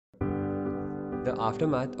The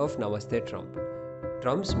aftermath of Namaste Trump.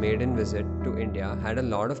 Trump's maiden visit to India had a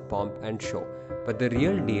lot of pomp and show, but the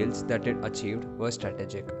real deals that it achieved were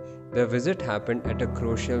strategic. The visit happened at a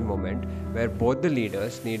crucial moment where both the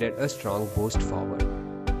leaders needed a strong boost forward.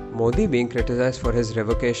 Modi being criticized for his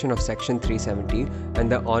revocation of Section 370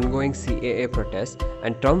 and the ongoing CAA protests,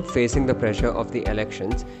 and Trump facing the pressure of the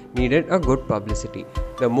elections, needed a good publicity.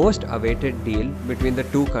 The most awaited deal between the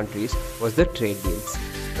two countries was the trade deals.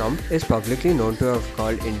 Trump is publicly known to have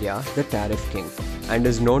called India the tariff king and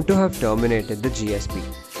is known to have terminated the GSP,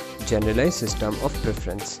 Generalized System of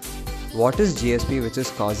Preference. What is GSP, which is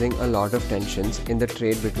causing a lot of tensions in the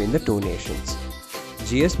trade between the two nations?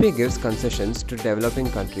 GSP gives concessions to developing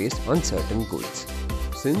countries on certain goods.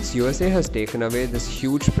 Since USA has taken away this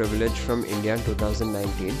huge privilege from India in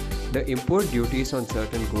 2019, the import duties on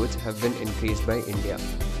certain goods have been increased by India.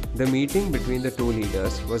 The meeting between the two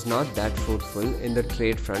leaders was not that fruitful in the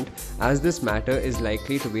trade front, as this matter is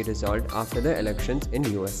likely to be resolved after the elections in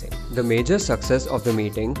USA. The major success of the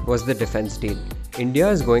meeting was the defense deal. India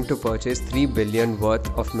is going to purchase $3 billion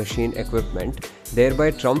worth of machine equipment,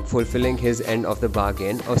 thereby Trump fulfilling his end of the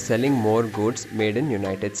bargain of selling more goods made in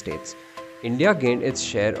United States. India gained its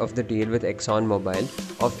share of the deal with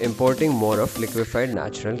ExxonMobil of importing more of liquefied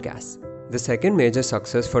natural gas. The second major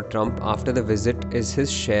success for Trump after the visit is his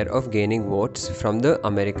share of gaining votes from the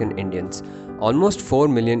American Indians. Almost 4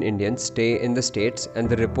 million Indians stay in the states, and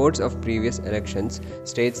the reports of previous elections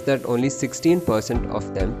states that only 16%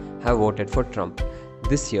 of them have voted for Trump.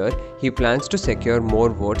 This year, he plans to secure more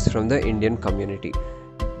votes from the Indian community.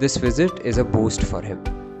 This visit is a boost for him.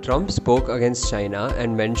 Trump spoke against China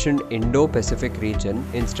and mentioned Indo-Pacific region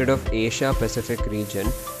instead of Asia-Pacific region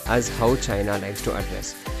as how China likes to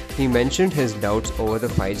address. He mentioned his doubts over the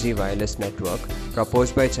 5G wireless network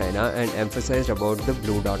proposed by China and emphasized about the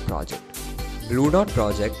Blue Dot project. Blue Dot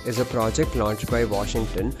project is a project launched by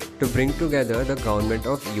Washington to bring together the government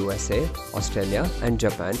of USA, Australia and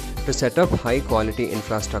Japan to set up high quality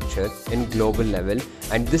infrastructure in global level,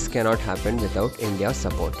 and this cannot happen without India's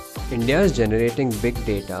support. India is generating big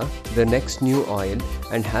data, the next new oil,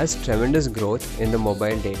 and has tremendous growth in the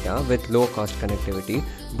mobile data with low cost connectivity,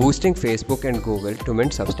 boosting Facebook and Google to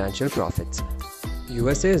mint substantial profits.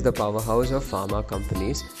 USA is the powerhouse of pharma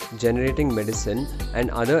companies, generating medicine and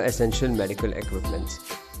other essential medical equipments.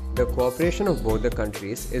 The cooperation of both the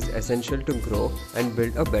countries is essential to grow and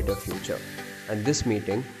build a better future. And this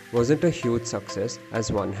meeting wasn't a huge success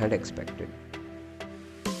as one had expected.